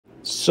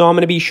So I'm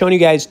going to be showing you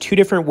guys two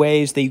different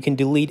ways that you can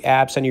delete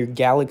apps on your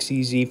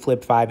Galaxy Z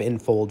Flip 5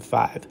 and Fold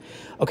 5.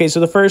 Okay, so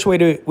the first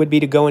way would be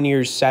to go into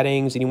your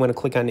settings and you want to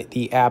click on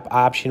the app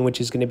option,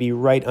 which is going to be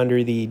right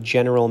under the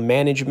general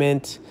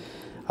management.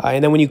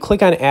 And then when you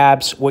click on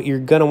apps, what you're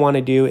going to want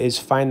to do is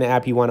find the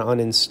app you want to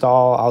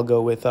uninstall. I'll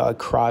go with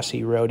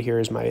Crossy Road here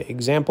as my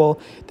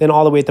example. Then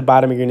all the way at the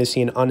bottom, you're going to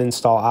see an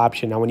uninstall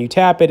option. Now, when you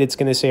tap it, it's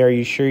going to say, are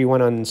you sure you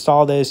want to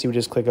uninstall this? You would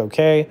just click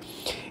OK.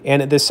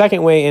 And the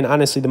second way, and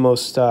honestly the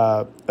most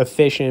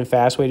efficient and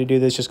fast way to do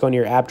this, just go into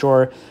your app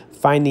drawer,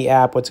 find the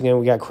app. Once again,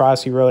 we got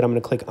Crossy Road. I'm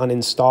going to click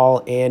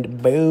uninstall,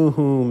 and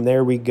boom,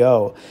 there we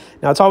go.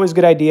 Now, it's always a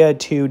good idea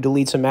to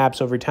delete some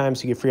apps over time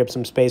so you can free up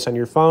some space on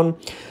your phone.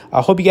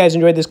 I hope you guys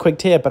enjoyed this quick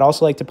tip, but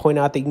also like to point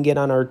out that you can get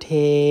on our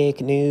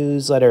Tech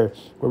newsletter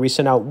where we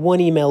send out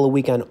one email a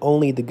week on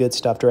only the good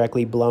stuff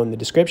directly below in the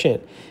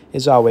description.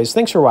 As always,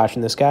 thanks for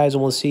watching this, guys,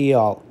 and we'll see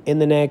y'all in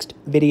the next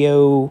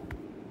video.